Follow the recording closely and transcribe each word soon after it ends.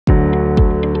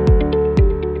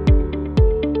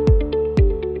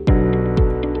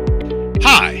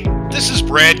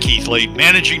Brad Keithley,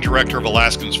 Managing Director of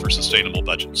Alaskans for Sustainable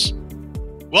Budgets.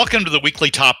 Welcome to the weekly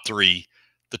Top 3,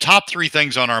 the top 3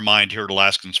 things on our mind here at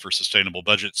Alaskans for Sustainable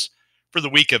Budgets for the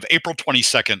week of April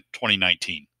 22nd,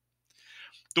 2019.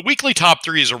 The weekly Top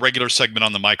 3 is a regular segment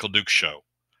on The Michael Dukes Show.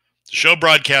 The show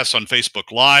broadcasts on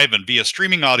Facebook Live and via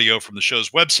streaming audio from the show's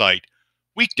website,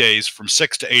 weekdays from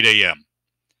 6 to 8 a.m.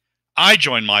 I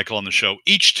join Michael on the show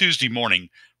each Tuesday morning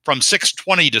from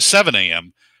 6:20 to 7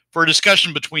 a.m. for a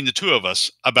discussion between the two of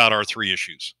us about our 3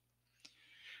 issues.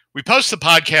 We post the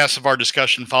podcasts of our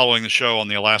discussion following the show on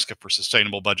the Alaska for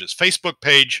Sustainable Budgets Facebook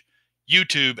page,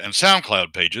 YouTube, and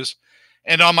SoundCloud pages,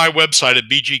 and on my website at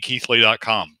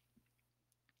bgkeithley.com.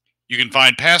 You can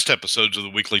find past episodes of the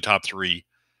weekly Top 3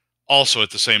 also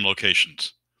at the same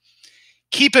locations.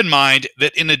 Keep in mind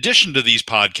that in addition to these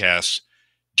podcasts,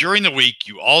 during the week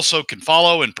you also can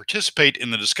follow and participate in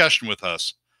the discussion with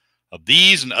us of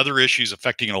these and other issues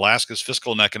affecting Alaska's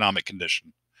fiscal and economic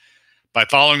condition by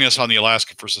following us on the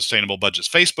Alaska for Sustainable Budgets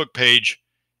Facebook page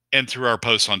and through our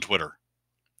posts on Twitter.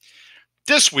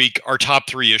 This week, our top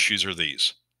 3 issues are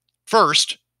these.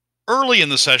 First, early in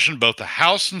the session, both the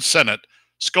House and Senate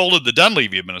scolded the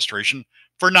Dunleavy administration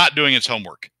for not doing its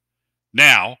homework.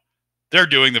 Now, they're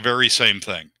doing the very same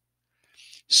thing.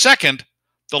 Second,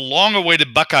 the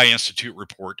long-awaited Buckeye Institute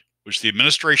report, which the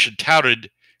administration touted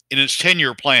in its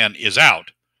 10-year plan, is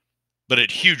out, but it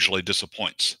hugely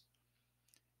disappoints.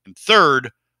 And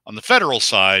third, on the federal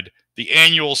side, the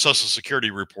annual Social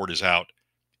Security report is out,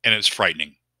 and it's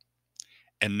frightening.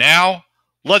 And now,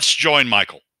 let's join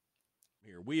Michael.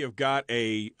 Here we have got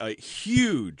a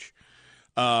huge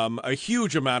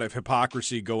amount of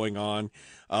hypocrisy going on.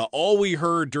 All we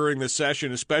heard during the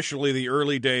session, especially the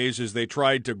early days, as they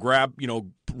tried to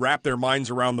wrap their minds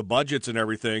around the budgets and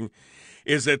everything,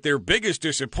 is that their biggest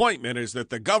disappointment is that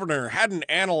the governor hadn't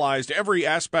analyzed every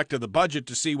aspect of the budget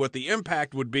to see what the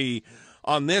impact would be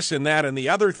on this and that and the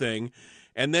other thing.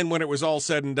 And then when it was all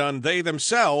said and done, they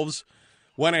themselves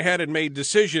went ahead and made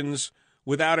decisions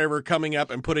without ever coming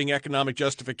up and putting economic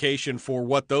justification for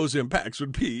what those impacts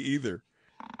would be either.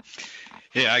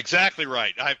 Yeah, exactly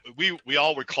right. We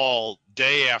all recall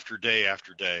day after day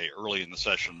after day early in the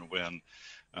session when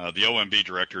the OMB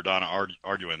director, Donna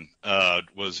Arguin,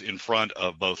 was in front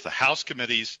of both the House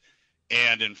committees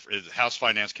and in the House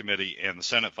Finance Committee and the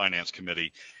Senate Finance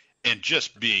Committee, and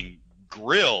just being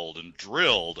grilled and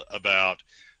drilled about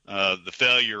the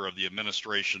failure of the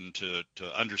administration to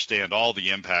understand all the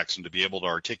impacts and to be able to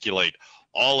articulate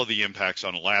all of the impacts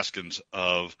on Alaskans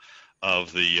of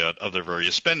their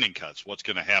various spending cuts. What's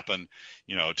going to happen,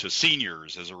 to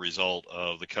seniors as a result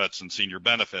of the cuts in senior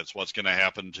benefits? What's going to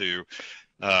happen to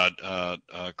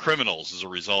criminals as a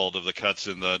result of the cuts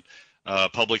in the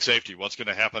public safety? What's going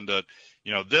to happen to,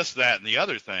 this, that, and the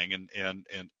other thing? And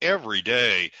every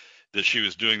day that she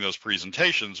was doing those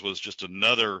presentations was just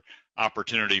another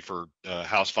opportunity for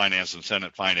House Finance and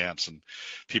Senate Finance and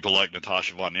people like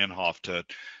Natasha von Inhofe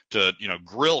to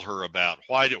grill her about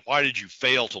why did you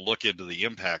fail to look into the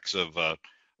impacts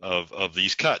of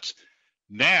these cuts.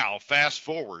 Now, fast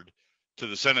forward to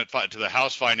the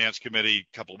House Finance Committee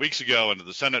a couple of weeks ago and to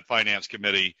the Senate Finance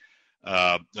Committee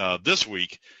this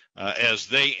week, as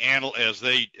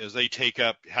they take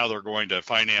up how they're going to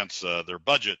finance their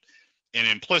budget and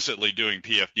implicitly doing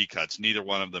PFD cuts. Neither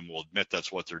one of them will admit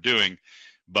that's what they're doing,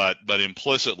 but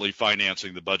implicitly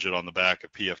financing the budget on the back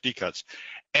of PFD cuts.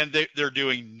 And they're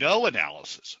doing no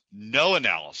analysis, no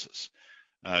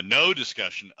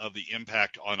discussion of the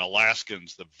impact on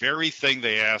Alaskans, the very thing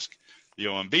they asked the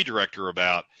OMB director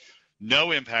about.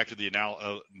 No impact of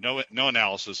no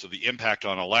analysis of the impact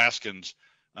on Alaskans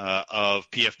of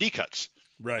PFD cuts.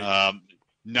 Right.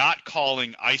 Not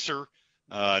calling ICER,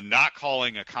 not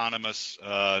calling economists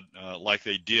like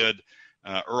they did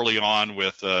early on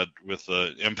with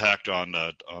the impact on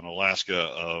Alaska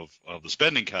of the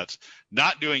spending cuts,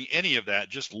 not doing any of that,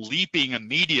 just leaping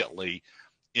immediately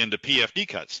into PFD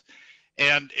cuts.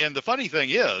 And the funny thing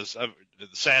is, the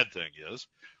sad thing is,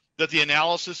 that the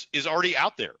analysis is already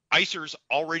out there. ICER's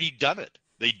already done it.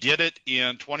 They did it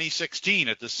in 2016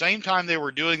 at the same time they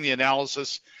were doing the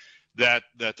analysis that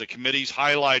the committees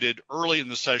highlighted early in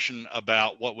the session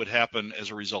about what would happen as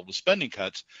a result of spending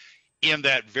cuts. In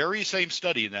that very same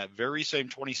study, in that very same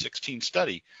 2016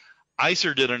 study,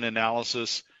 ICER did an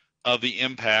analysis of the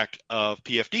impact of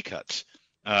PFD cuts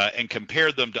and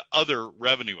compared them to other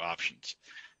revenue options.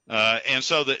 And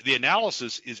so the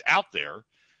analysis is out there,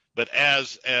 but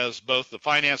as both the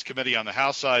Finance Committee on the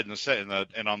House side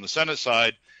and on the Senate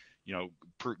side,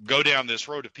 go down this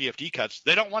road of PFD cuts,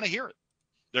 they don't want to hear it.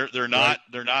 They're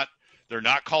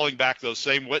not calling back those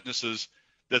same witnesses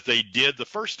that they did the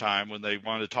first time when they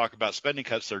wanted to talk about spending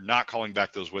cuts. They're not calling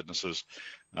back those witnesses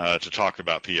to talk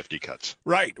about PFD cuts.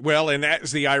 Right. Well, and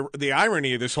that's the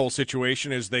irony of this whole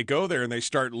situation is they go there and they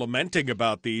start lamenting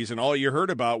about these, and all you heard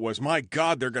about was, my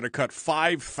God, they're going to cut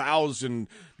 5,000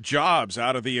 jobs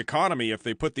out of the economy if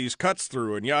they put these cuts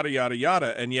through, and yada, yada,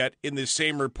 yada. And yet in this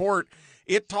same report,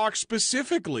 it talks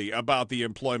specifically about the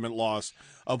employment loss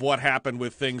of what happened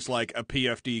with things like a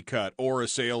PFD cut or a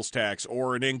sales tax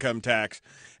or an income tax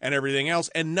and everything else.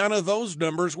 And none of those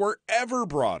numbers were ever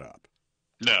brought up.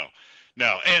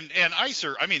 No, and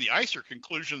ICER, I mean, the ICER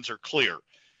conclusions are clear.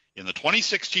 In the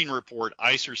 2016 report,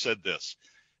 ICER said this: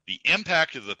 the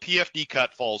impact of the PFD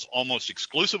cut falls almost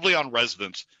exclusively on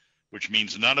residents, which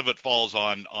means none of it falls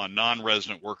on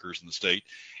non-resident workers in the state,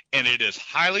 and it is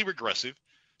highly regressive,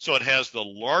 so it has the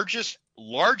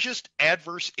largest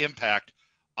adverse impact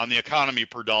on the economy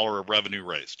per dollar of revenue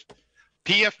raised.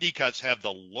 PFD cuts have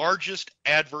the largest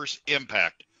adverse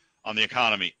impact on the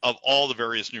economy of all the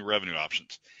various new revenue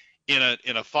options.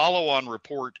 In a follow-on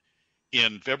report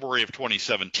in February of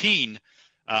 2017,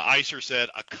 ICER said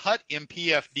a cut in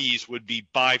PFDs would be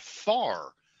by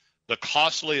far the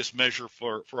costliest measure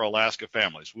for Alaska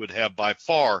families, would have by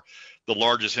far the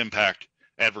largest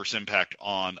adverse impact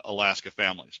on Alaska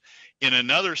families. In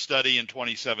another study in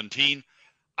 2017,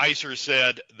 ICER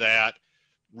said that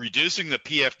reducing the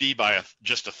PFD by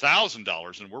just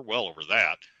 $1,000, and we're well over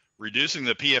that, reducing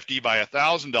the PFD by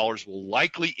 $1,000 will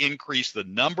likely increase the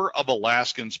number of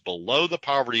Alaskans below the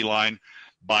poverty line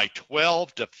by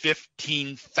 12 to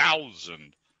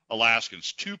 15,000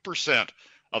 Alaskans. 2%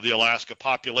 of the Alaska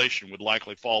population would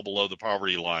likely fall below the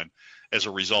poverty line as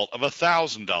a result of just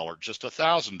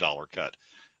 $1,000 cut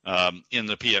in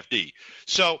the PFD.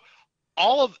 So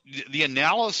all of the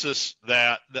analysis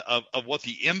of what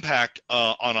the impact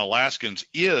on Alaskans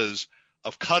is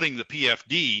of cutting the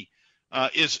PFD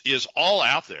is all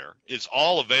out there. It's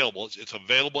all available. It's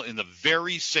available in the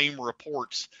very same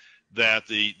reports that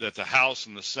the House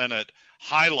and the Senate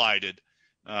highlighted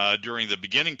during the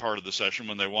beginning part of the session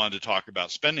when they wanted to talk about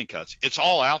spending cuts. It's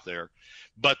all out there,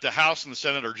 but the House and the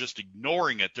Senate are just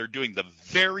ignoring it. They're doing the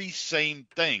very same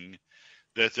thing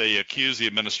that they accuse the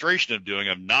administration of doing,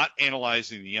 of not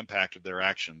analyzing the impact of their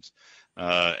actions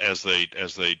as they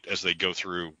go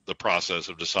through the process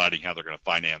of deciding how they're going to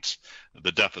finance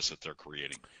the deficit they're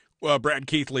creating. Well, Brad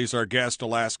Keithley is our guest,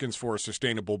 Alaskans for a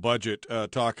Sustainable Budget,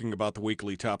 talking about the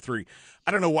weekly top three.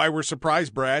 I don't know why we're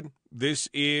surprised, Brad. This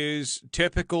is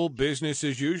typical business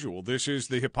as usual. This is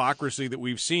the hypocrisy that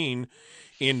we've seen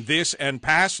in this and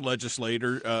past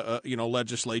legislatures,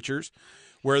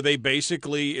 where they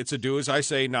basically, it's a do as I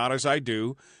say, not as I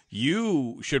do.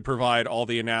 You should provide all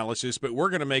the analysis, but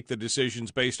we're going to make the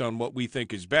decisions based on what we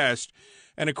think is best.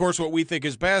 And, of course, what we think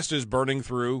is best is burning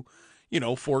through,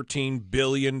 $14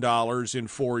 billion in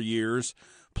 4 years,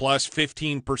 plus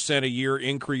 15% a year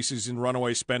increases in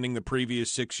runaway spending the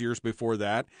previous 6 years before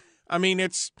that. I mean,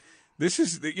 this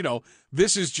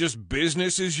is just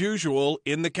business as usual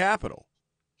in the Capitol.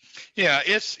 Yeah,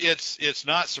 it's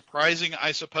not surprising,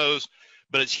 I suppose,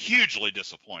 but it's hugely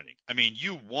disappointing. I mean,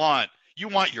 you want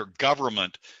your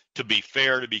government to be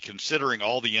fair, to be considering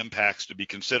all the impacts, to be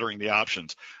considering the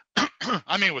options.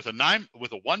 I mean, with a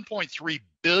 $1.3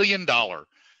 billion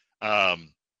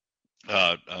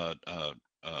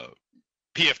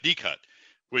PFD cut,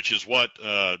 which is what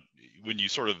when you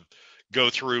sort of go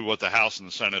through what the House and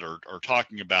the Senate are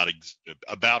talking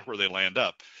about where they land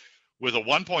up. With a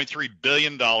 $1.3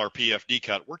 billion PFD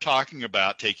cut, we're talking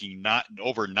about taking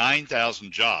over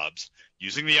 9,000 jobs,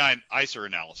 using the ICER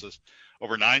analysis,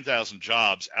 over 9,000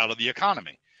 jobs out of the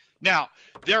economy. Now,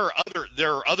 there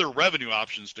are other revenue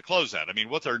options to close that. I mean,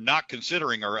 what they're not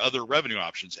considering are other revenue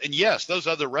options. And yes, those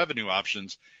other revenue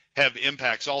options have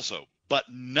impacts also, but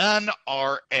none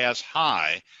are as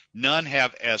high. None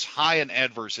have as high an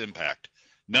adverse impact.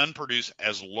 None produce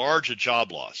as large a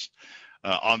job loss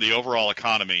on the overall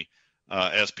economy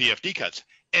as PFD cuts,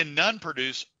 and none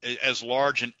produce as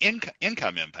large an income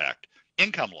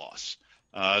loss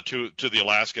to the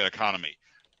Alaska economy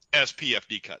as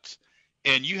PFD cuts.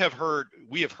 And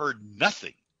we have heard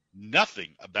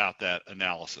nothing about that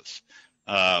analysis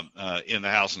in the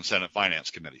House and Senate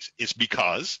Finance Committees. It's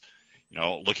because,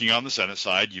 looking on the Senate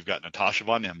side, you've got Natasha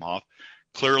von Imhoff,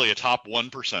 clearly a top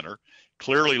 1%er,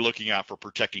 clearly looking out for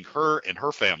protecting her and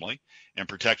her family and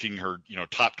protecting her,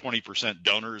 top 20%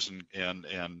 donors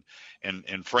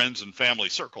and friends and family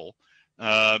circle.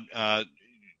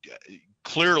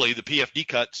 Clearly, the PFD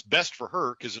cut's best for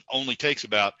her because it only takes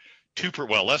about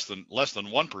less than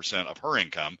 1% of her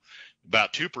income,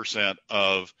 about 2%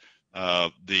 of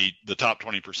the top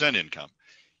 20% income.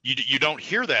 You don't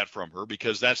hear that from her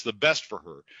because that's the best for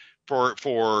her.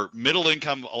 For middle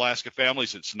income Alaska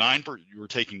families, it's you're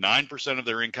taking 9% of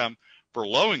their income. For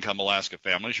low income Alaska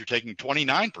families, you're taking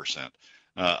 29%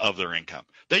 of their income.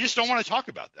 They just don't want to talk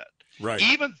about that. Right.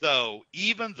 Even though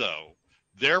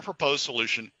their proposed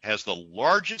solution has the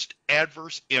largest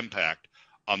adverse impact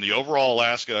on the overall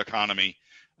Alaska economy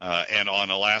and on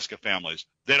Alaska families,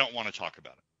 they don't want to talk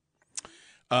about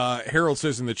it. Harold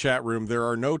says in the chat room, there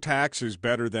are no taxes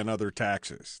better than other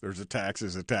taxes. There's a tax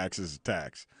is a tax is a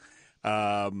tax.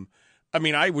 I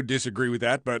mean, I would disagree with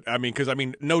that, but because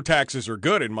no taxes are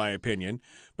good in my opinion,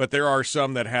 but there are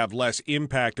some that have less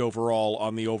impact overall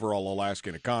on the overall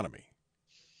Alaskan economy.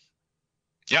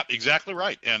 Yep, exactly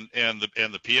right. And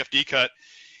the PFD cut,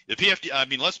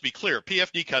 let's be clear,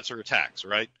 PFD cuts are a tax,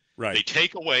 right? Right. They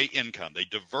take away income. They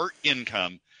divert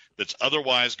income that's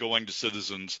otherwise going to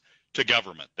citizens to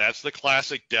government. That's the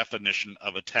classic definition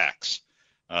of a tax,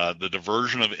 the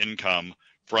diversion of income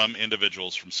from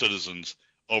individuals, from citizens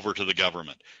over to the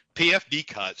government. PFD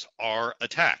cuts are a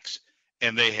tax,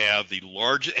 and they have the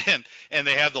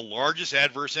largest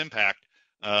adverse impact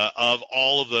of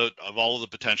all of the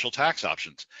potential tax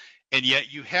options. And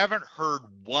yet you haven't heard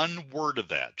one word of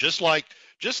that. Just like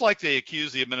they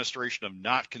accuse the administration of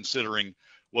not considering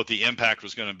what the impact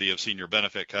was going to be of senior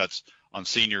benefit cuts on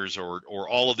seniors or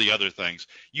all of the other things.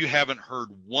 You haven't heard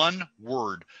one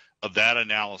word of that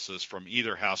analysis from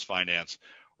either House Finance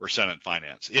or Senate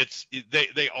Finance.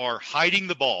 They are hiding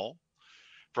the ball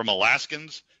from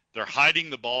Alaskans. They're hiding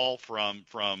the ball from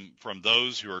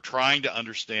those who are trying to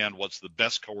understand what's the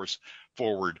best course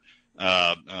forward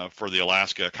for the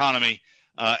Alaska economy,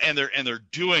 and they're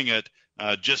doing it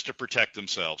just to protect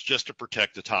themselves, just to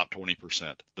protect the top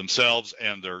 20%, themselves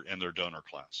and their donor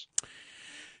class.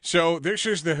 So this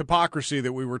is the hypocrisy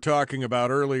that we were talking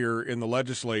about earlier in the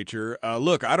legislature.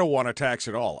 Look, I don't want to tax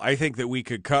at all. I think that we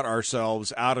could cut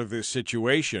ourselves out of this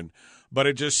situation, but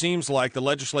it just seems like the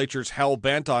legislature's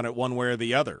hell-bent on it one way or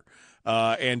the other.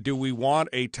 And do we want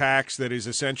a tax that is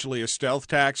essentially a stealth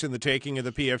tax in the taking of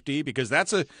the PFD? Because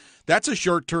that's a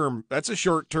short-term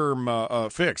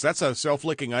fix. That's a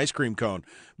self-licking ice cream cone.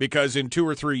 Because in 2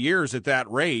 or 3 years at that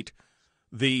rate,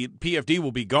 the PFD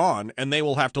will be gone, and they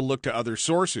will have to look to other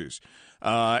sources.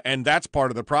 And that's part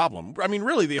of the problem. I mean,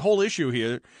 really, the whole issue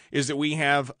here is that we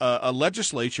have a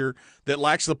legislature that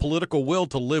lacks the political will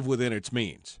to live within its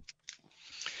means.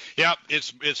 Yeah,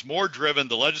 it's more driven.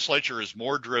 The legislature is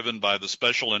more driven by the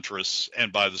special interests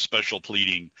and by the special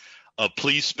pleading of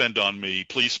please spend on me,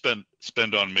 please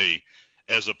spend on me,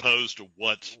 as opposed to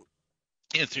what's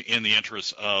in the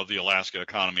interests of the Alaska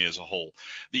economy as a whole.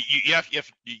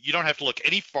 You don't have to look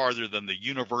any farther than the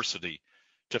university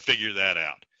to figure that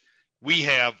out. We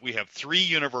have 3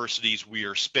 universities. We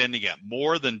are spending at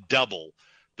more than double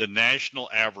the national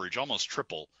average, almost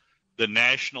triple the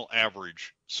national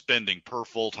average spending per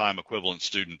full-time equivalent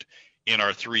student in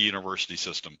our 3 university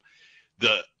system.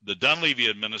 The Dunleavy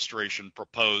administration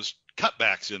proposed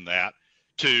cutbacks in that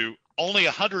to only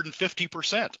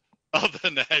 150% of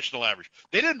the national average.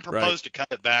 They didn't propose to cut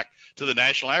it back to the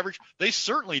national average. They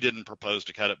certainly didn't propose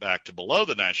to cut it back to below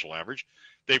the national average.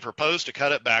 They proposed to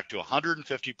cut it back to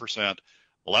 150%,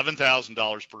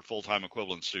 $11,000 per full-time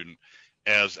equivalent student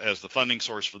as the funding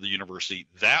source for the university.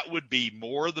 That would be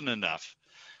more than enough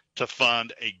to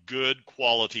fund a good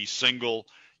quality single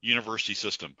university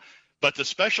system. But the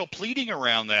special pleading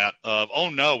around that of,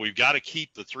 oh no, we've got to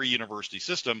keep the 3 university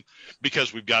system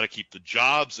because we've got to keep the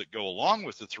jobs that go along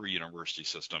with the 3 university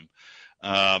system.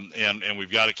 And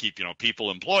we've got to keep, people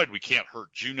employed. We can't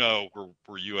hurt Juneau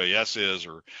where UAS is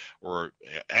or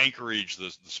Anchorage,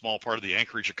 the small part of the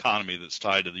Anchorage economy that's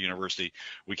tied to the university.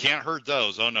 We can't hurt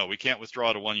those. Oh no, we can't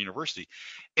withdraw to one university.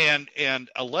 And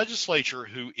a legislature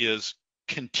who is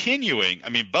continuing,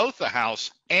 both the House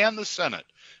and the Senate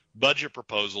budget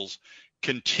proposals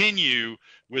continue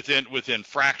within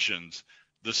fractions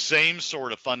the same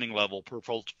sort of funding level per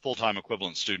full-time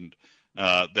equivalent student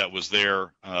that was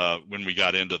there when we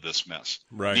got into this mess.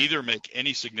 Right. Neither make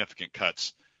any significant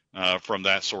cuts from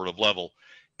that sort of level.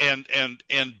 And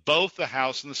both the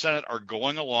House and the Senate are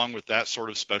going along with that sort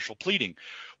of special pleading.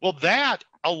 Well, that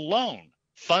alone,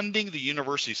 funding the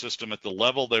university system at the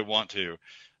level they want to,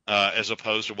 as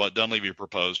opposed to what Dunleavy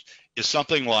proposed, is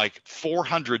something like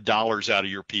 $400 out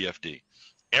of your PFD.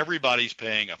 Everybody's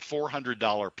paying a $400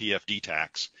 PFD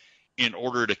tax in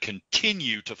order to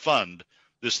continue to fund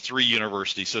this 3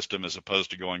 university system as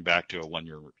opposed to going back to a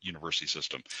 1-year university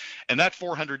system. And that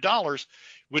 $400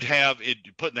 would have, it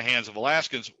put in the hands of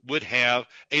Alaskans, would have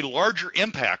a larger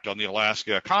impact on the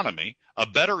Alaska economy, a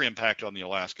better impact on the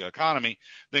Alaska economy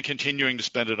than continuing to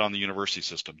spend it on the university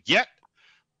system. Yet,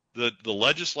 the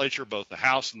legislature, both the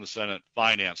House and the Senate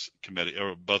Finance Committee,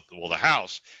 or the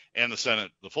House and the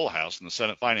Senate, the full House and the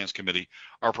Senate Finance Committee,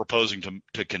 are proposing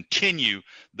to continue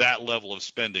that level of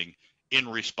spending in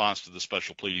response to the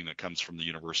special pleading that comes from the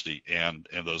university and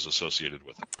those associated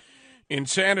with it.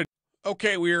 Insanity.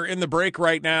 Okay, we're in the break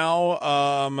right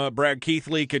now. Brad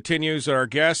Keithley continues our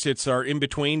guest. It's our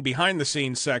in-between,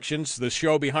 behind-the-scenes sections, the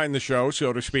show behind the show,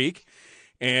 so to speak.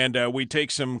 And we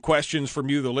take some questions from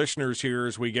you, the listeners, here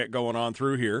as we get going on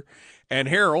through here. And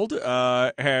Harold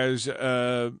has,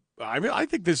 I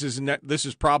think this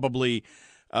is probably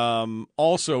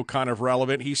also kind of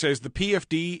relevant. He says the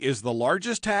PFD is the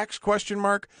largest tax, ?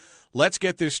 Let's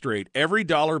get this straight. Every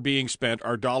dollar being spent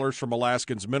are dollars from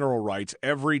Alaskans' mineral rights,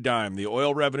 every dime. The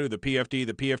oil revenue, the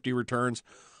PFD returns,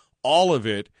 all of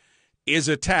it is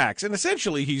a tax. And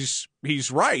essentially, he's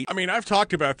right. I mean, I've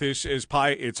talked about this as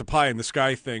pie. It's a pie in the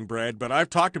sky thing, Brad, but I've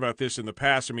talked about this in the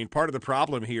past. I mean, part of the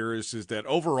problem here is that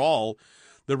overall,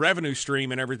 the revenue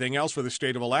stream and everything else for the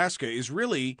state of Alaska is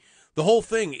really, the whole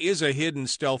thing is a hidden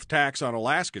stealth tax on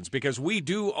Alaskans because we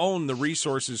do own the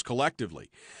resources collectively.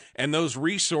 And those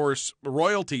resource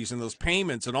royalties and those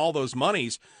payments and all those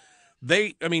monies,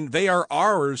 they are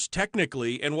ours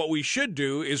technically. And what we should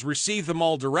do is receive them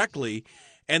all directly.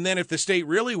 And then if the state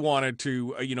really wanted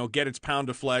to, get its pound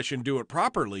of flesh and do it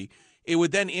properly, it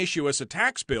would then issue us a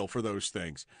tax bill for those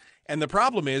things. And the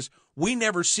problem is we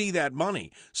never see that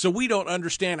money. So we don't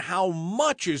understand how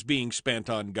much is being spent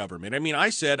on government. I mean, I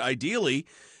said ideally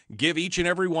give each and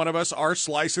every one of us our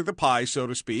slice of the pie, so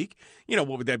to speak. What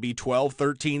would that be,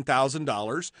 $12,000,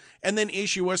 $13,000, and then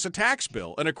issue us a tax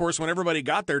bill. And, of course, when everybody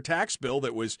got their tax bill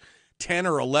that was $10,000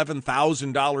 or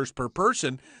 $11,000 per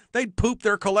person, they'd poop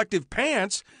their collective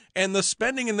pants, and the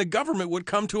spending in the government would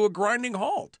come to a grinding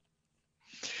halt.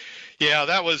 Yeah,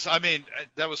 that was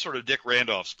sort of Dick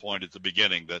Randolph's point at the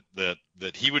beginning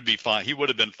that he would be fine. He would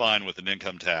have been fine with an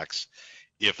income tax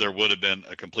if there would have been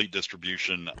a complete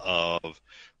distribution of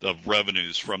the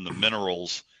revenues from the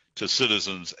minerals to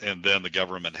citizens, and then the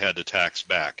government had to tax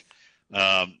back.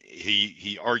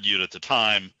 He argued at the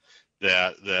time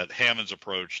that Hammond's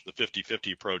approach, the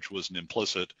 50-50 approach, was an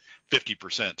implicit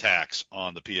 50% tax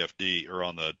on the PFD or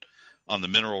on the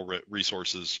mineral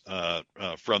resources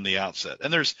from the outset.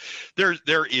 And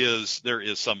there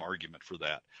is some argument for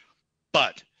that.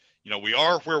 But we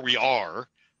are where we are.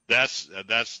 That's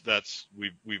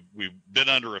we've been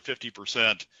under a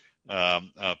 50%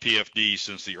 PFD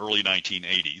since the early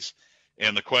 1980s,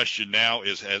 and the question now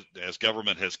is, as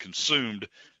government has consumed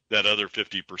that other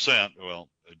 50%, well,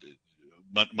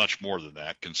 much more than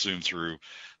that, consumed through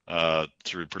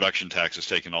production taxes,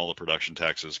 taken all the production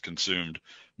taxes, consumed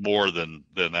more than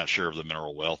that share of the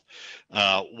mineral wealth.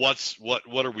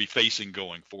 What are we facing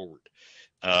going forward?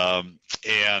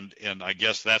 And I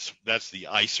guess that's the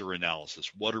ICER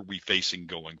analysis. What are we facing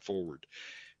going forward?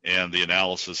 And the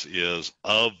analysis is,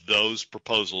 of those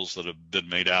proposals that have been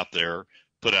put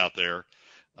out there,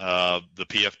 the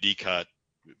PFD cut,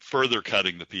 further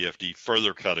cutting the PFD,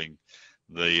 further cutting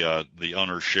the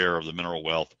owner's share of the mineral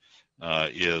wealth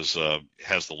has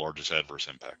the largest adverse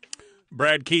impact.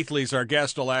 Brad Keithley's our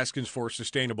guest, Alaskans for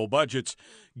Sustainable Budgets.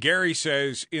 Gary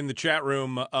says in the chat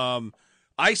room,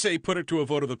 I say put it to a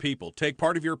vote of the people. Take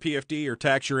part of your PFD or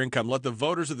tax your income. Let the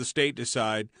voters of the state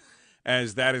decide,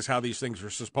 as that is how these things are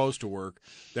supposed to work.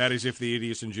 That is if the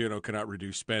idiots in Juneau cannot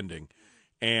reduce spending.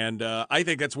 And I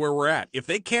think that's where we're at. If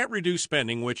they can't reduce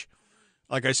spending, which,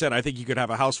 like I said, I think you could have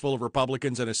a House full of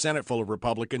Republicans and a Senate full of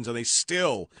Republicans, and they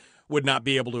still would not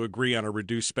be able to agree on a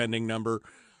reduced spending number.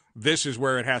 This is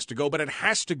where it has to go, but it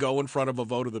has to go in front of a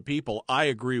vote of the people. I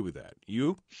agree with that.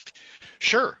 You?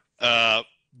 Sure.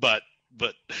 But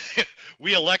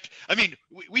we elect,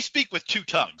 we speak with two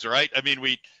tongues, right?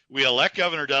 We elect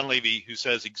Governor Dunleavy, who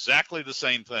says exactly the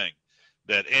same thing,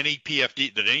 that any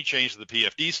change to the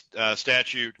PFD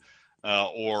statute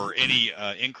or any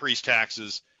increased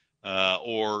taxes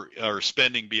or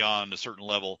spending beyond a certain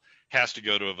level has to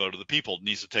go to a vote of the people,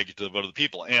 needs to take it to the vote of the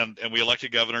people. And we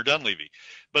elected Governor Dunleavy.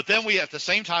 But then at the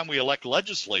same time, we elect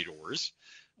legislators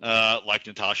like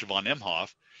Natasha von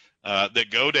Imhoff that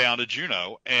go down to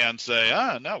Juneau and say,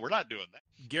 no, we're not doing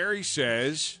that. Gary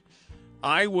says,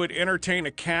 I would entertain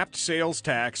a capped sales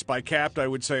tax. By capped, I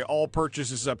would say all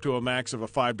purchases up to a max of a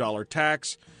 $5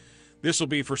 tax. This will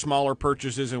be for smaller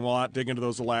purchases, and we'll not dig into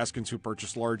those Alaskans who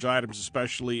purchase large items,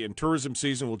 especially in tourism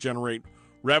season. We'll generate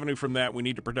revenue from that. We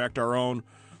need to protect our own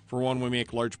for when we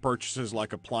make large purchases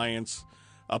like appliances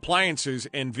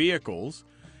and vehicles.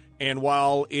 And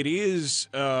while it is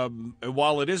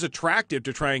attractive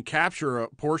to try and capture a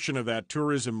portion of that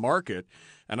tourism market,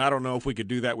 and I don't know if we could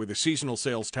do that with a seasonal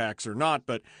sales tax or not,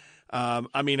 but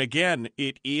I mean, again,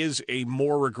 it is a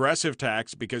more regressive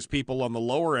tax because people on the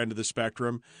lower end of the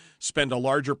spectrum spend a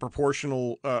larger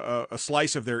proportional a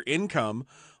slice of their income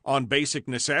on basic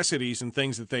necessities and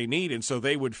things that they need, and so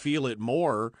they would feel it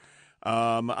more.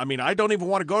 I mean, I don't even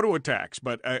want to go to a tax,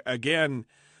 but again,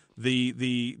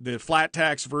 the flat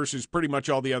tax versus pretty much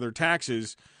all the other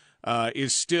taxes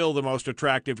is still the most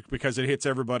attractive because it hits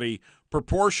everybody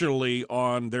proportionally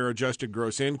on their adjusted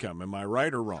gross income. Am I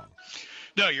right or wrong?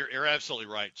 No, you're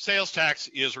absolutely right. Sales tax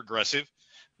is regressive.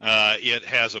 It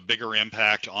has a bigger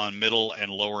impact on middle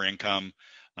and lower income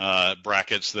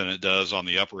brackets than it does on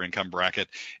the upper income bracket.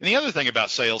 And the other thing about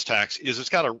sales tax is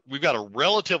we've got a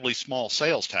relatively small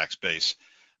sales tax base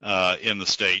in the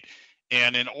state,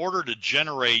 and in order to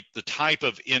generate the type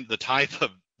of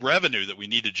revenue that we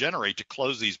need to generate to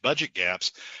close these budget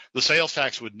gaps, the sales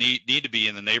tax would need to be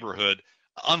in the neighborhood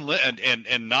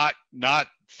and not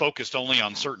focused only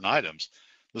on certain items.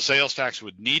 The sales tax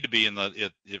would need to be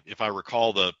if I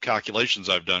recall the calculations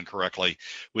I've done correctly,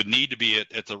 would need to be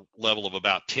at the level of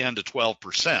about 10 to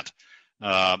 12%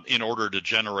 in order to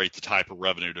generate the type of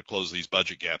revenue to close these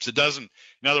budget gaps. It doesn't,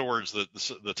 in other words,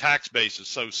 the tax base is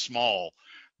so small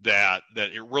that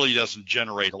it really doesn't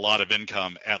generate a lot of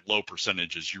income at low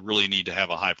percentages. You really need to have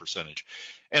a high percentage.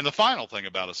 And the final thing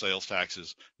about a sales tax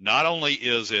is not only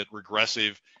is it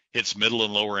regressive, hits middle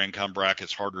and lower income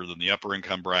brackets harder than the upper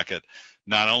income bracket.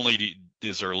 Not only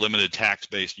is there a limited tax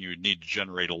base, and you need to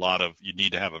generate you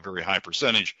need to have a very high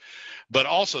percentage, but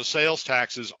also sales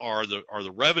taxes are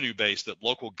the revenue base that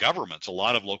a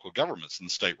lot of local governments in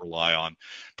the state rely on,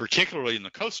 particularly in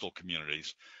the coastal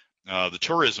communities, the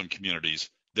tourism communities.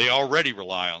 They already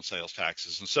rely on sales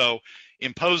taxes. And so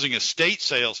imposing a state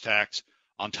sales tax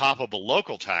on top of a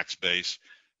local tax base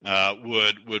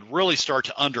would really start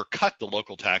to undercut the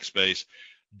local tax base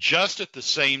just at the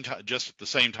same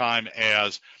time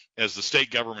as the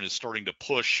state government is starting to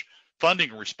push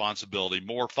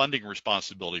more funding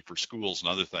responsibility for schools and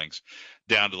other things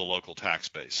down to the local tax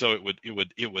base. So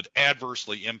it would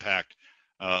adversely impact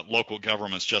local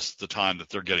governments just at the time that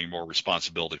they're getting more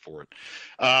responsibility for it.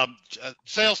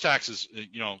 Sales taxes,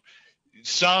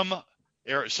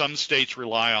 some states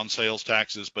rely on sales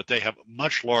taxes, but they have a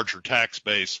much larger tax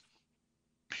base,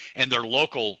 and their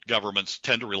local governments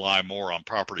tend to rely more on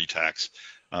property tax,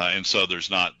 and so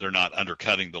they're not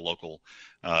undercutting the local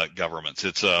governments.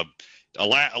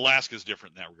 Alaska's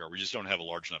different in that regard. We just don't have a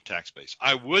large enough tax base.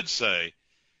 I would say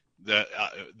that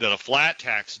a flat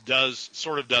tax does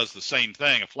the same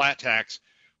thing. A flat tax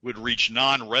would reach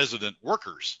non-resident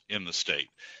workers in the state.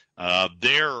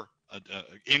 Their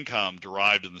income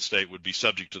derived in the state would be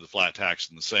subject to the flat tax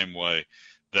in the same way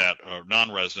that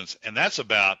non-residents, and that's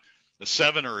about a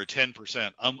 7 or a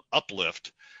 10%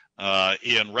 uplift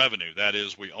in revenue. That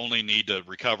is, we only need to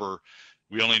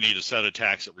set a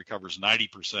tax that recovers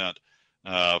 90%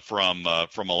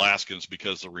 from Alaskans,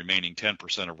 because the remaining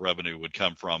 10% of revenue would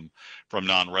come from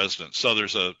non-residents. So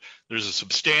there's a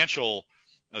substantial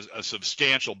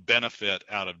benefit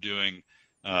out of doing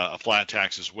a flat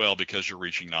tax as well, because you're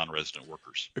reaching non-resident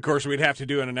workers. Of course, we'd have to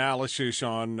do an analysis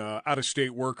on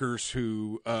out-of-state workers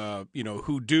who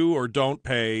do or don't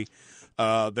pay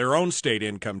their own state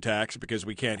income tax, because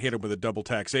we can't hit them with a double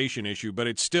taxation issue. But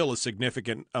it's still a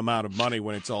significant amount of money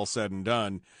when it's all said and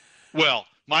done. Well,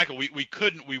 Michael, we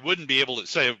wouldn't be able to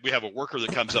say, if we have a worker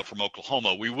that comes up from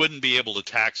Oklahoma, we wouldn't be able to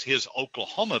tax his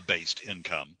Oklahoma-based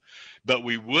income, but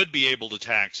we would be able to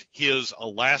tax his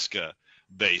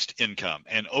Alaska-based income.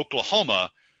 And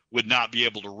Oklahoma would not be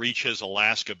able to reach his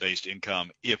Alaska-based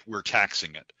income if we're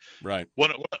taxing it. Right.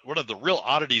 One of the real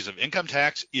oddities of income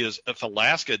tax is if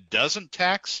Alaska doesn't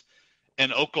tax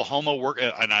an Oklahoma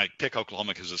worker, and I pick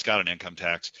Oklahoma because it's got an income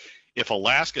tax. If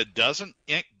Alaska doesn't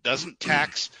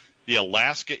tax the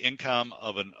Alaska income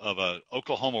of an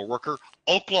Oklahoma worker,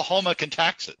 Oklahoma can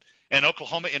tax it, and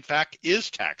Oklahoma, in fact, is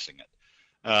taxing it.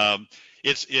 But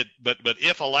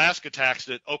if Alaska taxed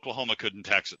it, Oklahoma couldn't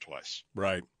tax it twice.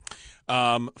 Right.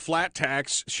 Flat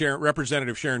tax.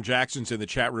 Representative Sharon Jackson's in the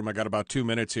chat room. I got about 2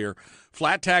 minutes here.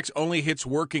 Flat tax only hits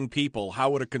working people. How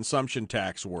would a consumption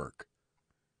tax work?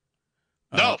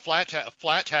 No, flat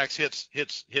tax hits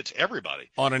everybody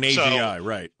on an AGI, so,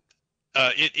 right?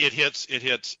 It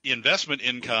hits investment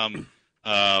income,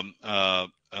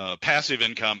 passive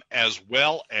income, as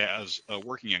well as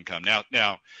working income.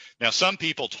 Now, some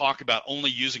people talk about only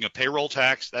using a payroll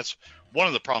tax. That's one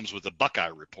of the problems with the Buckeye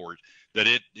report, that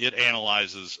it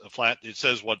analyzes a flat. It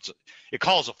says it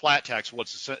calls a flat tax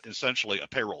what's essentially a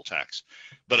payroll tax,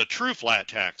 but a true flat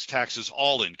tax taxes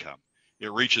all income.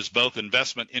 It reaches both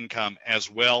investment income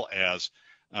as well as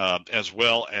as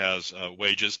well as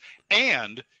wages,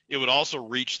 and it would also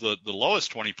reach the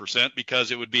lowest 20%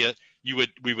 because it would be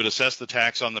we would assess the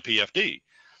tax on the PFD.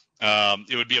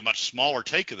 It would be a much smaller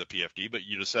take of the PFD, but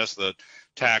you'd assess the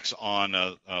tax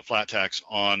on flat tax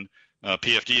on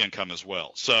PFD income as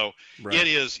well. So right.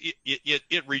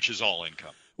 it reaches all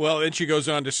income. Well, then she goes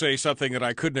on to say something that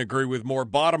I couldn't agree with more.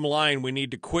 Bottom line, we need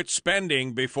to quit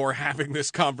spending before having this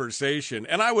conversation.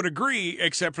 And I would agree,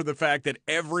 except for the fact that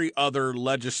every other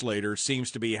legislator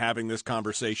seems to be having this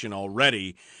conversation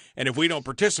already. And if we don't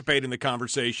participate in the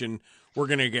conversation, we're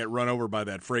going to get run over by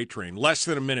that freight train. Less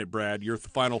than a minute, Brad. Your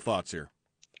final thoughts here.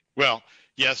 Well,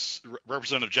 yes,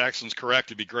 Representative Jackson's correct.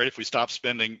 It'd be great if we stopped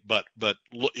spending, but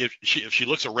if she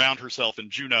looks around herself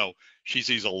in Juneau, she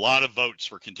sees a lot of votes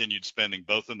for continued spending,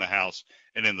 both in the House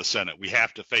and in the Senate. We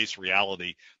have to face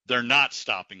reality. They're not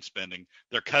stopping spending.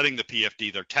 They're cutting the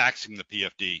PFD. They're taxing the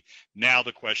PFD. Now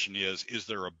the question is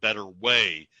there a better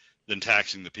way than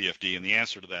taxing the PFD? And the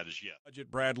answer to that is yes. Budget,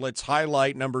 Brad, let's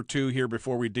highlight number 2 here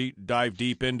before we dive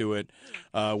deep into it.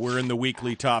 We're in the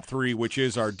weekly top 3, which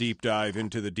is our deep dive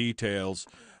into the details.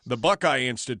 The Buckeye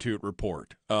Institute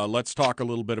Report. Let's talk a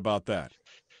little bit about that.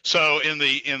 So in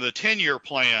the 10-year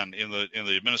plan, in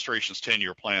the administration's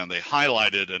 10-year plan, they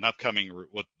highlighted an upcoming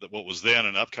what was then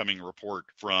an upcoming report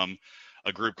from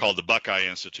a group called the Buckeye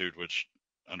Institute, which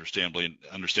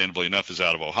understandably enough is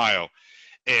out of Ohio,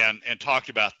 and talked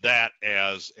about that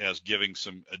as giving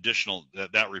some additional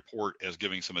that report as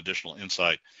giving some additional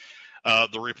insight.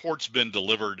 The report's been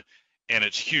delivered, and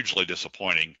it's hugely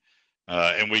disappointing.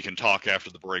 And we can talk after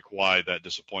the break why that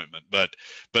disappointment. But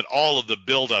all of the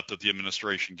buildup that the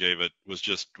administration gave it was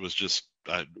just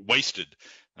wasted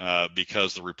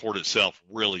because the report itself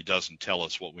really doesn't tell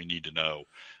us what we need to know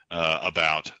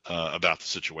about the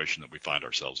situation that we find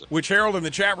ourselves in. Which Harold in the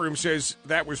chat room says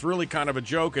that was really kind of a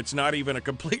joke. It's not even a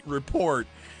complete report.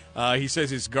 He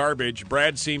says it's garbage.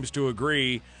 Brad seems to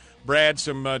agree. Brad,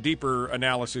 some deeper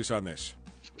analysis on this.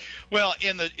 Well,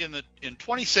 in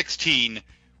 2016.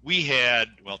 We had,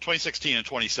 2016 and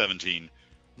 2017,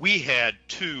 we had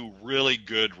 2 really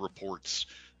good reports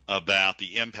about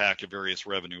the impact of various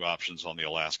revenue options on the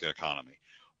Alaska economy.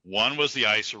 One was the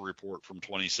ISER report from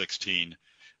 2016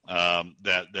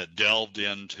 that delved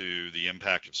into the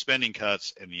impact of spending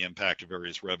cuts and the impact of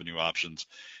various revenue options.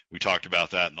 We talked about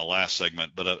that in the last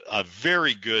segment, but a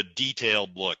very good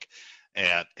detailed look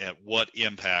at what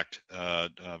impact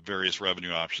various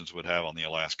revenue options would have on the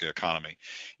Alaska economy.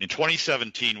 In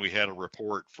 2017, we had a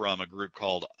report from a group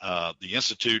called the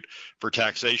Institute for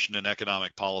Taxation and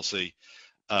Economic Policy,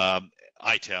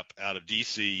 ITEP, out of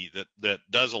D.C. that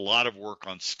does a lot of work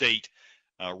on state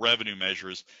revenue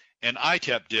measures. And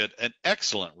ITEP did an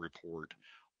excellent report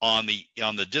on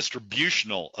the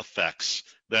distributional effects,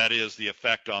 that is the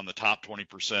effect on the top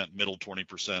 20%, middle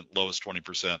 20%, lowest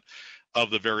 20% of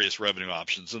the various revenue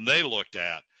options. And they looked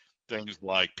at things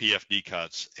like PFD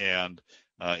cuts and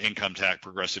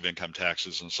progressive income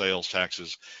taxes and sales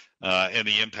taxes, and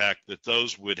the impact that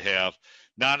those would have,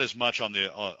 not as much on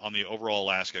the overall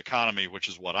Alaska economy, which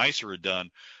is what ISER had done,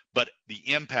 but the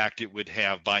impact it would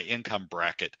have by income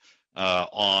bracket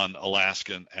on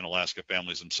Alaskan and Alaska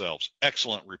families themselves.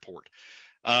 Excellent report.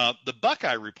 The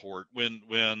Buckeye report, when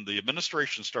the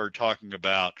administration started talking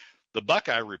about the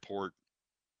Buckeye report,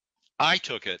 I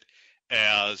took it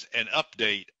as an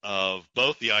update of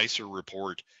both the ISER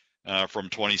report from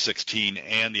 2016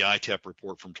 and the ITEP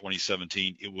report from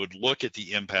 2017. It would look at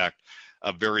the impact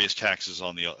of various taxes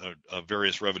on the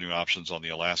various revenue options on the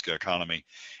Alaska economy,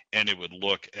 and it would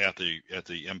look at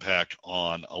the impact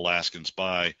on Alaskans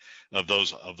of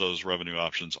those revenue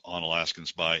options on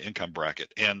Alaskans by income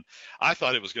bracket. And I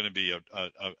thought it was going to be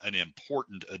an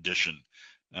important addition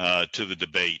to the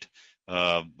debate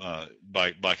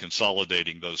by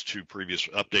consolidating those two previous,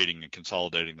 updating and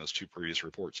consolidating those 2 previous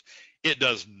reports. It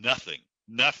does nothing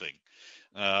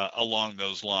along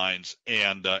those lines,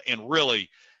 and really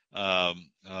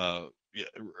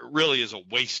is a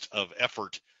waste of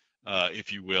effort,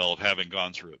 if you will, of having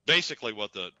gone through it. Basically,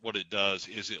 what it does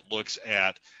is it looks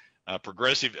at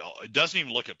progressive. It doesn't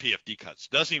even look at PFD cuts.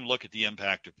 Doesn't even look at the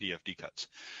impact of PFD cuts.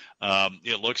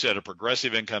 It looks at a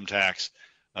progressive income tax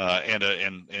and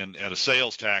a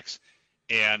sales tax,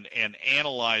 and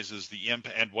analyzes the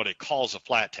impact and what it calls a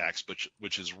flat tax,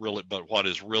 which is really, but what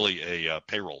is really a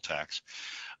payroll tax,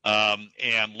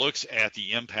 and looks at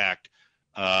the impact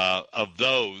of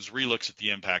those. Relooks at the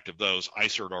impact of those.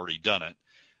 ISER had already done it.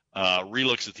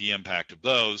 Relooks at the impact of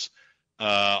those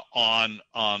on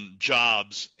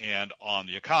jobs and on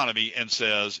the economy, and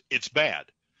says it's bad.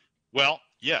 Well,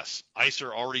 yes,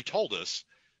 ISER already told us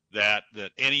that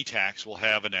any tax will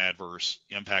have an adverse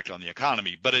impact on the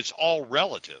economy, but it's all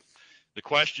relative. The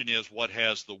question is,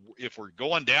 if we're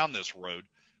going down this road,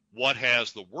 what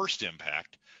has the worst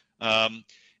impact? And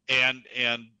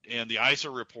the ISA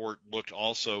report looked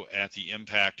also at the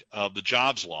impact of the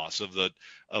jobs loss, of the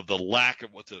lack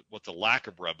of what the lack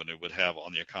of revenue would have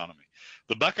on the economy.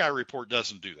 The Buckeye report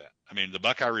doesn't do that. I mean, the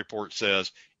Buckeye report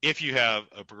says if you have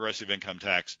a progressive income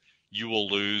tax, you will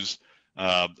lose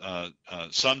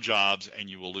some jobs and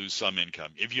you will lose some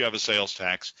income. If you have a sales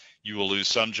tax, you will lose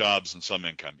some jobs and some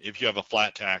income. If you have a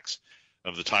flat tax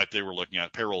of the type they were looking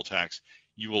at, payroll tax,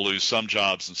 you will lose some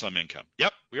jobs and some income.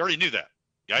 Yep, we already knew that.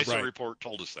 The ISA report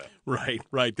told us that.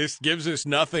 Right. This gives us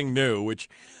nothing new, which,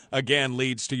 again,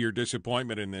 leads to your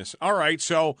disappointment in this. All right,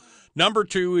 so number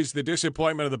 2 is the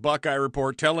disappointment of the Buckeye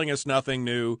report, telling us nothing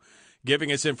new,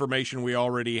 giving us information we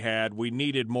already had. We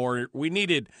needed more. We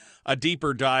needed a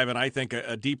deeper dive, and I think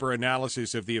a deeper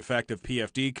analysis of the effect of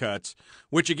PFD cuts,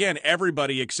 which, again,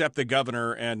 everybody except the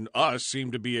governor and us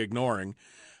seem to be ignoring.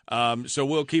 So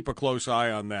we'll keep a close eye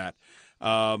on that.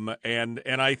 And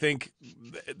I think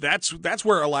that's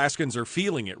where Alaskans are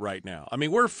feeling it right now. I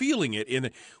mean, we're feeling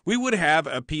it we would have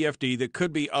a PFD that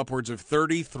could be upwards of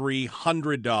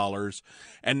 $3,300,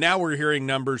 and now we're hearing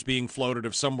numbers being floated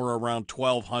of somewhere around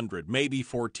 $1,200, maybe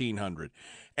 $1,400.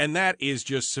 And that is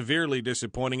just severely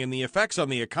disappointing, and the effects on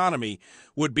the economy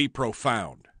would be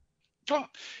profound. Oh,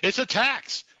 it's a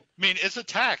tax. I mean, it's a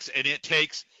tax, and it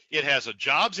has a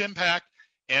jobs impact,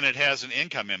 and it has an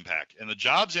income impact. And the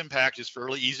jobs impact is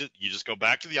fairly easy. You just go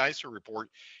back to the ISA report,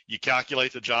 you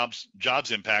calculate the jobs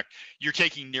impact. You're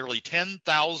taking nearly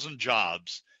 10,000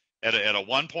 jobs at a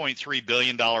 $1.3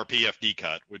 billion PFD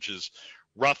cut, which is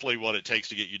roughly what it takes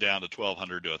to get you down to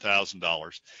 $1,200 to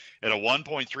 $1,000. At a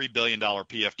 $1.3 billion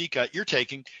PFD cut, you're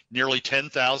taking nearly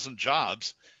 10,000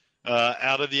 jobs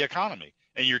out of the economy.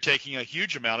 And you're taking a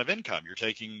huge amount of income. You're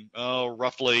taking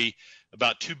roughly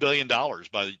about $2 billion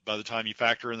by the time you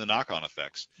factor in the knock-on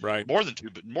effects. Right. More than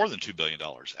 $2 billion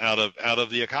out of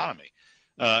the economy,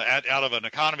 out of an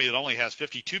economy that only has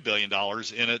 $52 billion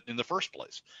in it in the first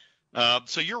place.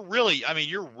 So you're really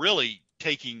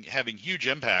having huge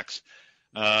impacts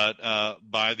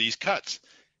by these cuts.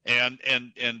 And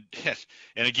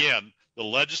again, the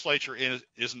legislature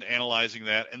isn't analyzing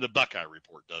that, and the Buckeye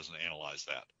report doesn't analyze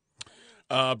that.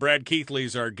 Brad Keithley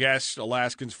is our guest,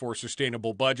 Alaskans for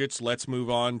Sustainable Budgets. Let's move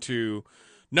on to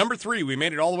number 3. We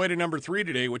made it all the way to number 3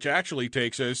 today, which actually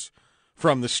takes us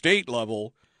from the state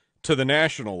level to the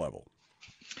national level.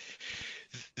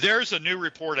 There's a new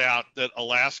report out that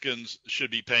Alaskans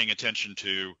should be paying attention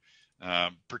to,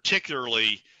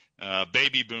 particularly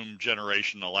baby boom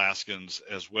generation Alaskans,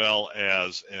 as well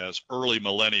as early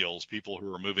millennials, people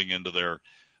who are moving into their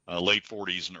late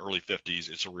 40s and early 50s.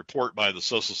 It's a report by the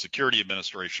Social Security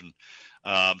Administration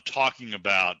talking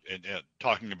about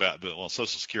Social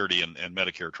Security and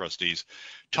Medicare trustees,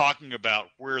 talking about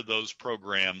where those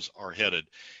programs are headed,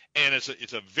 and it's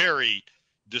a very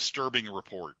disturbing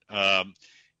report.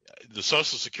 The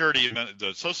Social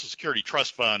Security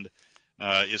Trust Fund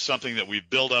is something that we've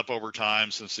built up over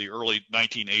time since the early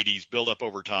 1980s, built up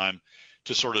over time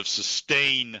to sort of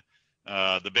sustain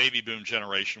the baby boom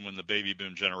generation when the baby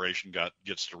boom generation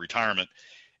gets to retirement,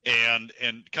 and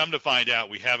come to find out,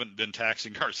 we haven't been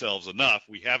taxing ourselves enough.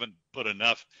 We haven't put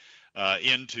enough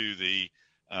into the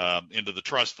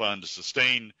trust fund to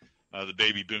sustain the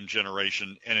baby boom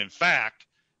generation, and in fact,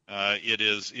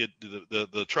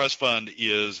 the trust fund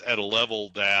is at a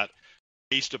level that,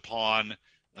 based upon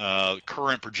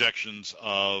current projections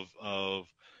of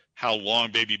how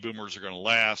long baby boomers are going to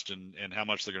last and how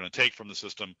much they're going to take from the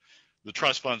system, the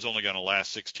trust fund's only going to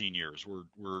last 16 years.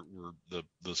 The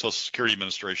Social Security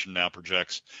Administration now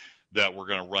projects that we're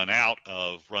going to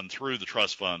run through the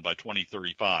trust fund by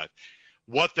 2035.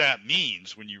 What that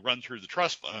means when you run through the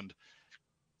trust fund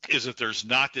is that there's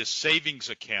not this savings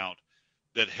account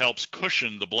that helps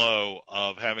cushion the blow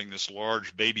of having this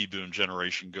large baby boom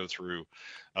generation go through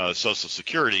Social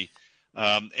Security.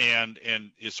 And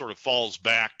it sort of falls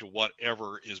back to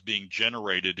whatever is being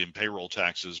generated in payroll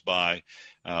taxes by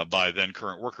then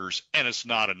current workers, and it's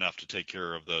not enough to take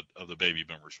care of the baby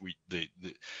boomers.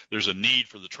 There's a need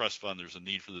for the trust fund. There's a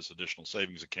need for this additional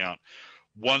savings account.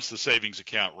 Once the savings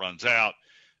account runs out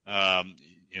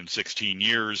in 16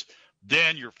 years,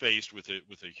 then you're faced with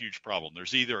a huge problem.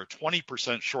 There's either a 20%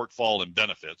 shortfall in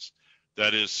benefits,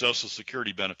 that is, Social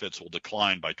Security benefits will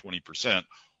decline by 20%,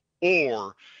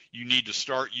 or you need to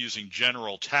start using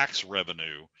general tax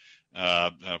revenue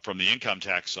from the income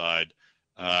tax side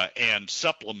and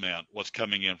supplement what's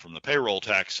coming in from the payroll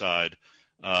tax side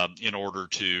in order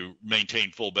to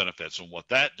maintain full benefits. And what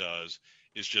that does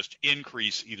is just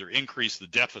either increase the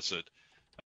deficit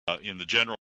in the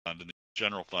general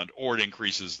fund, or it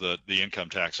increases the income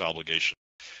tax obligation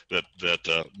that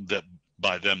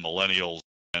by then millennials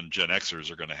and Gen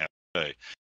Xers are going to have to pay.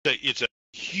 It's a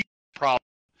huge problem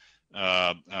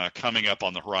coming up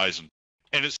on the horizon,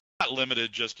 and it's not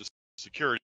limited just to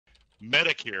Security.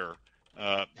 Medicare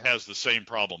has the same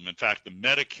problem. In fact, the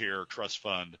Medicare trust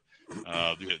fund,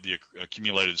 the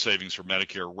accumulated savings for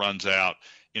Medicare, runs out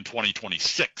in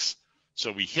 2026.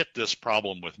 So we hit this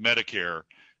problem with Medicare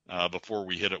before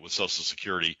we hit it with Social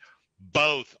Security.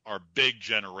 Both are big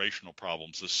generational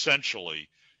problems. Essentially,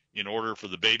 in order for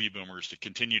the baby boomers to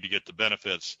continue to get the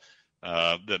benefits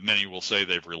that many will say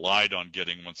they've relied on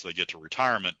getting once they get to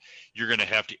retirement, you're going to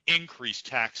have to increase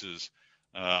taxes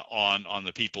on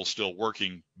the people still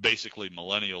working, basically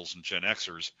millennials and Gen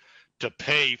Xers, to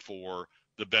pay for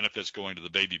the benefits going to the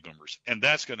baby boomers. And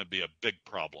that's going to be a big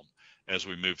problem as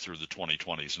we move through the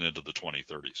 2020s and into the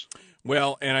 2030s.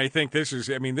 Well, and I think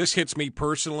this hits me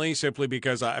personally simply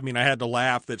because, I had to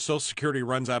laugh that Social Security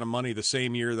runs out of money the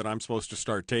same year that I'm supposed to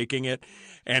start taking it.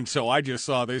 And so I just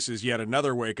saw this as yet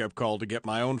another wake-up call to get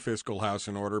my own fiscal house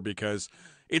in order, because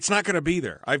it's not going to be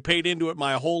there. I've paid into it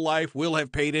my whole life, will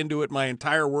have paid into it my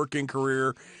entire working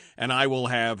career, and I will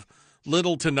have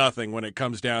little to nothing when it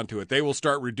comes down to it. They will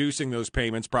start reducing those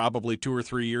payments probably 2 or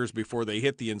 3 years before they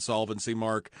hit the insolvency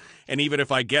mark. And even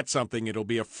if I get something, it'll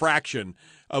be a fraction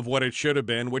of what it should have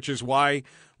been, which is why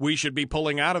we should be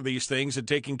pulling out of these things and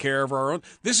taking care of our own.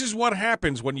 This is what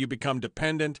happens when you become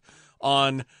dependent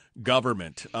on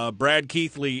government. Brad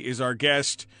Keithley is our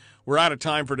guest. We're out of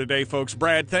time for today, folks.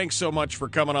 Brad, thanks so much for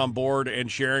coming on board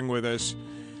and sharing with us.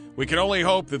 We can only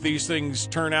hope that these things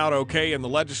turn out okay in the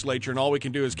legislature, and all we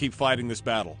can do is keep fighting this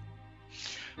battle.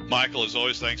 Michael, as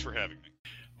always, thanks for having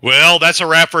me. Well, that's a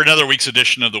wrap for another week's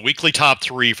edition of the Weekly Top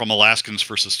 3 from Alaskans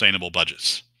for Sustainable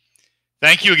Budgets.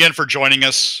 Thank you again for joining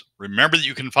us. Remember that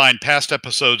you can find past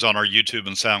episodes on our YouTube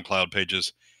and SoundCloud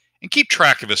pages, and keep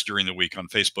track of us during the week on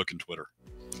Facebook and Twitter.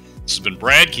 This has been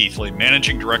Brad Keithley,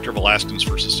 Managing Director of Alaskans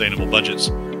for Sustainable Budgets.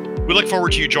 We look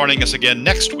forward to you joining us again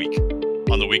next week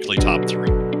on the Weekly Top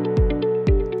 3.